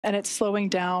and it's slowing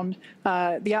down.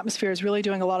 The atmosphere is really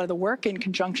doing a lot of the work in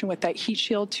conjunction with that heat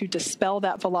shield to dispel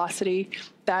that velocity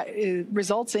that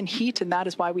results in heat, and that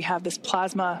is why we have this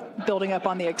plasma building up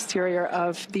on the exterior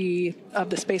of the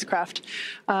spacecraft.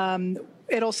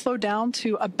 It'll slow down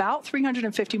to about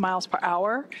 350 miles per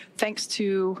hour, thanks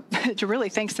to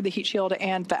thanks to the heat shield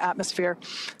and the atmosphere.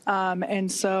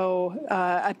 And so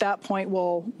at that point,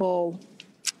 we'll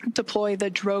deploy the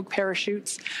drogue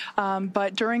parachutes.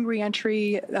 But during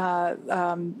reentry,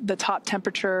 the top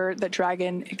temperature that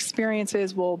Dragon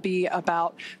experiences will be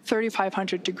about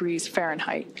 3,500 degrees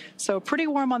Fahrenheit. So pretty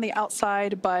warm on the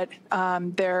outside, but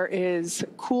there is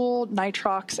cool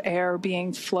nitrox air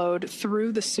being flowed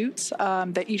through the suits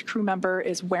that each crew member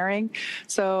is wearing.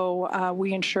 So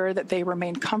we ensure that they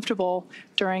remain comfortable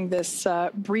during this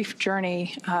brief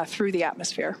journey through the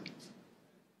atmosphere.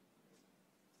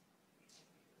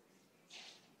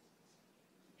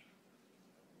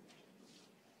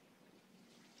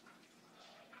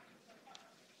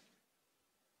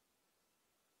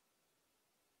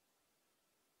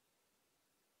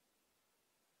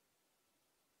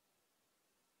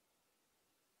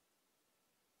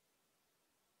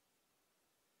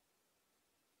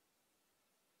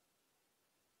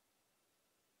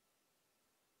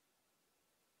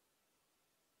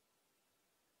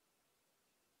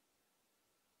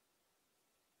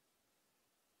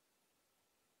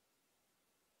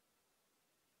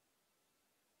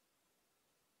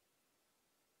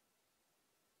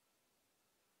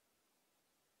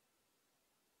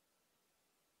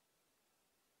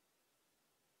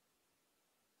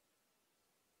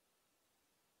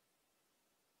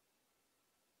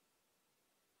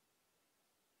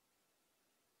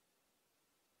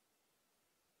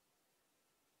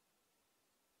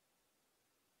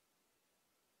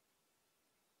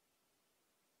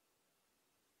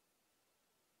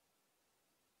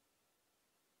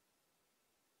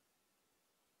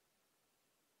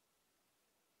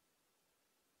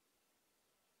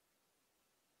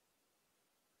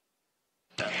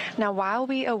 Now, while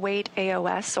we await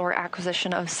AOS, or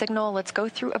acquisition of signal, let's go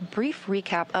through a brief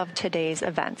recap of today's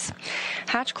events.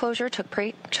 Hatch closure took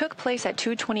place at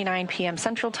 2:29 p.m.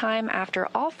 Central Time after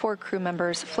all 4 crew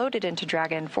members floated into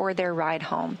Dragon for their ride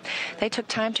home. They took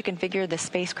time to configure the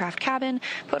spacecraft cabin,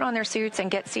 put on their suits,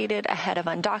 and get seated ahead of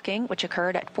undocking, which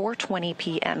occurred at 4:20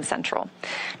 p.m. Central.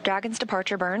 Dragon's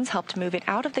departure burns helped move it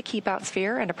out of the keep-out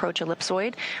sphere and approach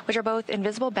ellipsoid, which are both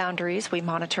invisible boundaries we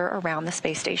monitor around the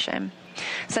space station.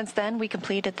 Since then, we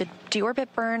completed the deorbit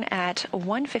burn at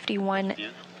 1:51.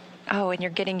 Oh, and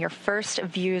you're getting your first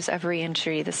views of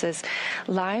reentry. This is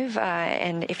live,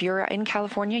 and if you're in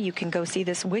California, you can go see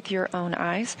this with your own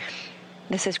eyes.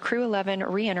 This is Crew-11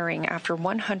 re-entering after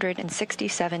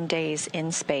 167 days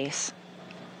in space.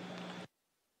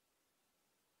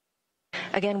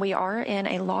 Again, we are in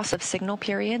a loss of signal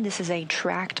period. This is a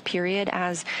tracked period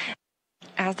as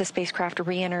the spacecraft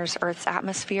re-enters Earth's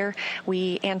atmosphere.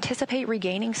 We anticipate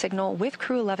regaining signal with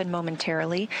Crew-11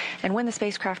 momentarily, and when the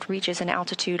spacecraft reaches an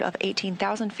altitude of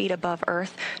 18,000 feet above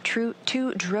Earth,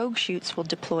 2 drogue chutes will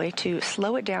deploy to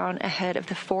slow it down ahead of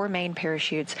the 4 main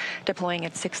parachutes deploying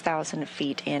at 6,000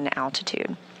 feet in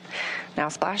altitude. Now,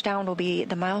 splashdown will be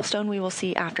the milestone we will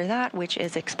see after that, which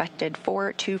is expected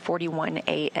for 2:41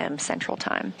 a.m. Central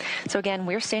Time. So again,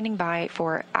 we're standing by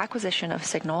for acquisition of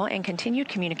signal and continued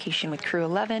communication with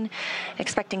Crew-11,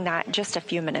 expecting that just a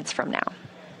few minutes from now.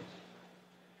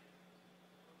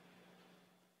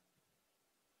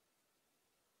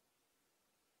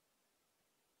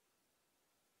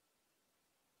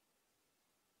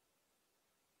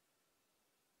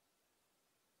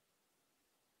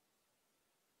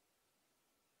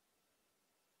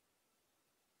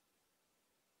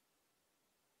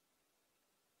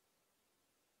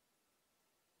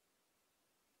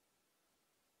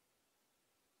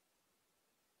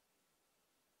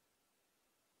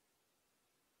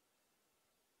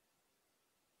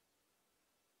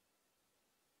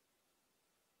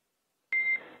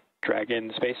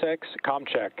 Dragon, SpaceX, comm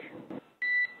check.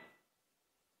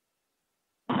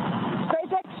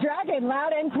 SpaceX Dragon,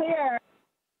 loud and clear.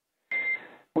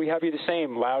 We have you the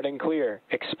same, loud and clear.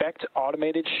 Expect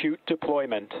automated chute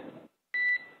deployment.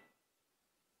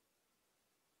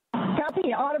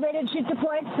 Copy, automated chute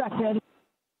deploy expected.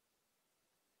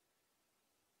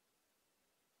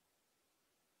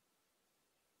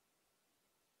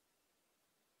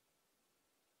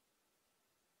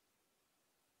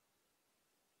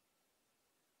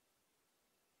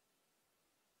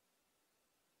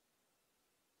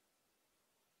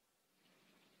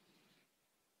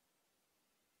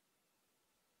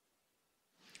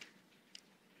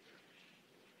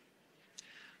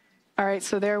 All right,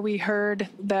 so there we heard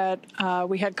that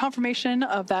we had confirmation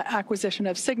of that acquisition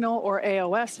of signal, or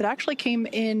AOS. It actually came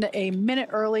in a minute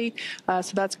early,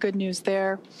 so that's good news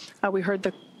there. We heard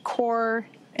the Corps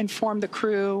inform the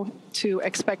crew to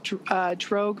expect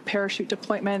drogue parachute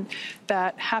deployment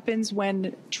that happens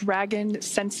when Dragon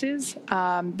senses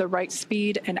the right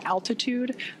speed and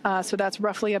altitude. So that's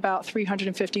roughly about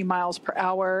 350 miles per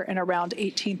hour and around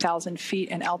 18,000 feet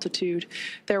in altitude.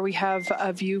 There we have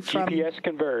a view from... GPS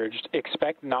converged.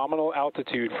 Expect nominal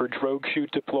altitude for drogue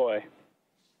chute deploy.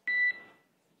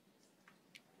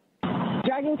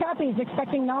 Dragon copies,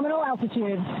 expecting nominal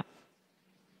altitude.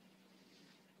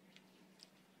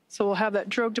 So we'll have that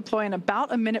drogue deploy in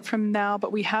about a minute from now,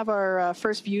 but we have our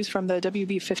first views from the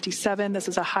WB-57. This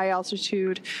is a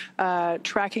high-altitude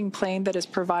tracking plane that is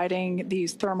providing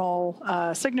these thermal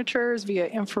signatures via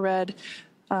infrared.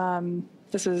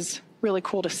 This is really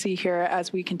cool to see here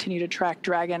as we continue to track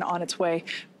Dragon on its way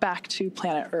back to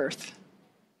planet Earth.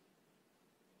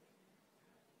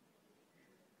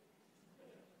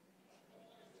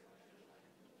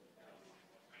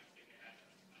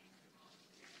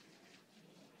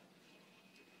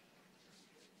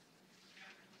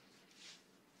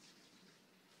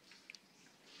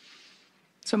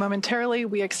 So momentarily,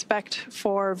 we expect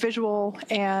for visual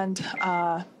and...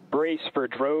 Brace for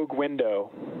drogue window.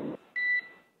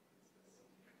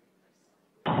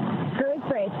 Cruise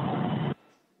brace.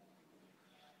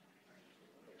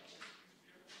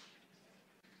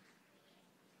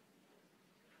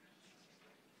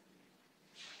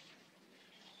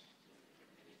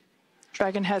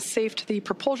 Dragon has safed the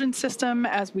propulsion system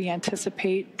as we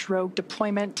anticipate drogue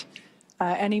deployment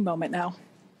any moment now.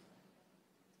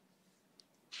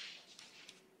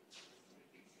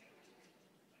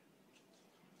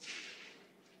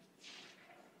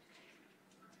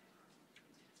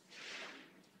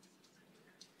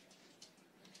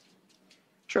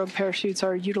 Drogue parachutes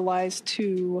are utilized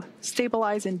to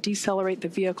stabilize and decelerate the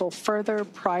vehicle further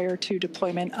prior to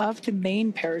deployment of the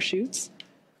main parachutes.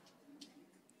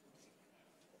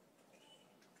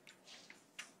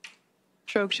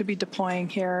 Drogue should be deploying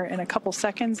here in a couple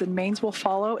seconds, and mains will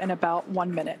follow in about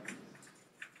 1 minute.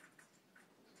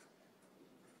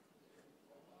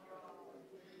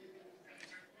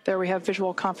 There we have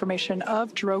visual confirmation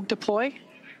of drogue deploy.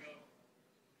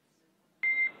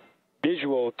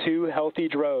 Visual, 2 healthy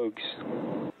drogues.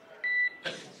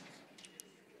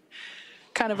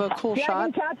 Kind of a cool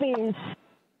Dragon shot. copies.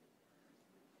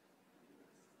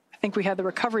 I think we had the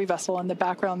recovery vessel in the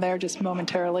background there just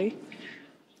momentarily.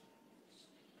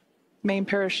 Main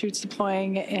parachutes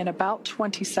deploying in about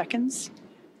 20 seconds.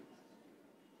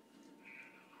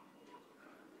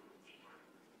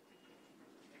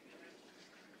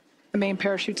 The main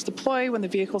parachutes deploy when the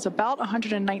vehicle is about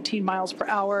 119 miles per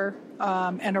hour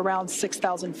and around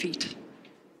 6,000 feet.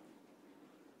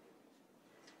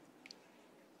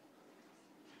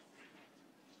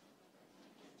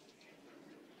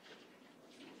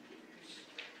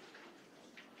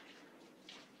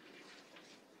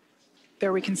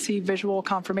 There we can see visual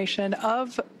confirmation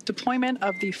of deployment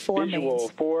of the 4 mains. Visual,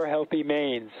 4 healthy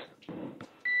mains.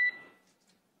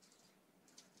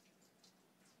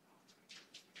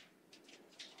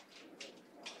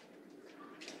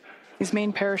 These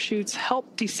main parachutes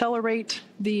help decelerate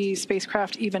the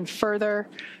spacecraft even further.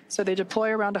 So they deploy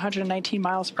around 119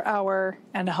 miles per hour,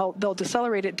 and they'll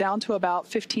decelerate it down to about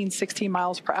 15, 16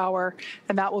 miles per hour.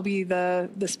 And that will be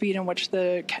the speed in which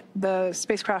the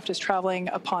spacecraft is traveling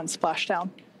upon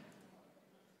splashdown.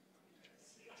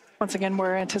 Once again,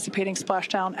 we're anticipating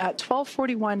splashdown at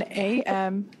 12:41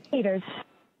 a.m. Meters.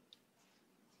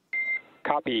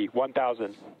 Copy,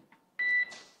 1,000.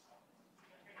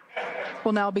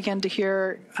 We'll now begin to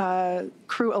hear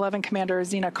Crew-11 Commander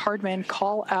Zena Cardman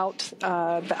call out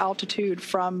the altitude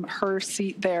from her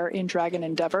seat there in Dragon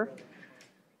Endeavour.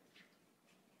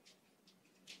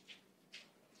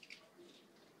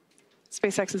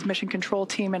 SpaceX's Mission Control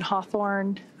team in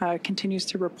Hawthorne continues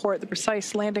to report the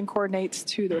precise landing coordinates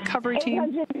to the recovery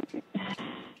team.